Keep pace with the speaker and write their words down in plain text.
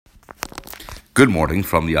Good morning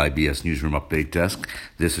from the IBS Newsroom Update Desk.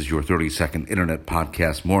 This is your 30-second Internet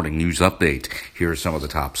Podcast Morning News Update. Here are some of the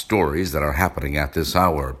top stories that are happening at this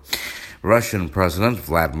hour. Russian President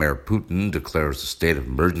Vladimir Putin declares a state of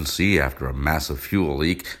emergency after a massive fuel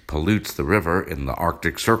leak pollutes the river in the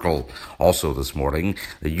Arctic Circle. Also this morning,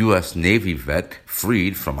 a U.S. Navy vet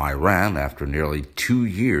freed from Iran after nearly 2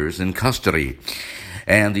 years in custody.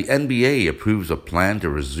 And the NBA approves a plan to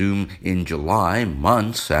resume in July,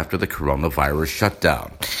 months after the coronavirus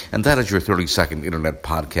shutdown. And that is your 30-second Internet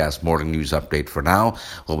Podcast Morning News Update for now.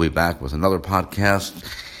 We'll be back with another podcast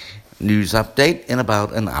news update in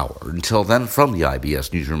about an hour. Until then, from the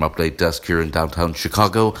IBS Newsroom Update Desk here in downtown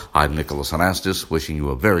Chicago, I'm Nicholas Anastas, wishing you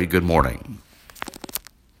a very good morning.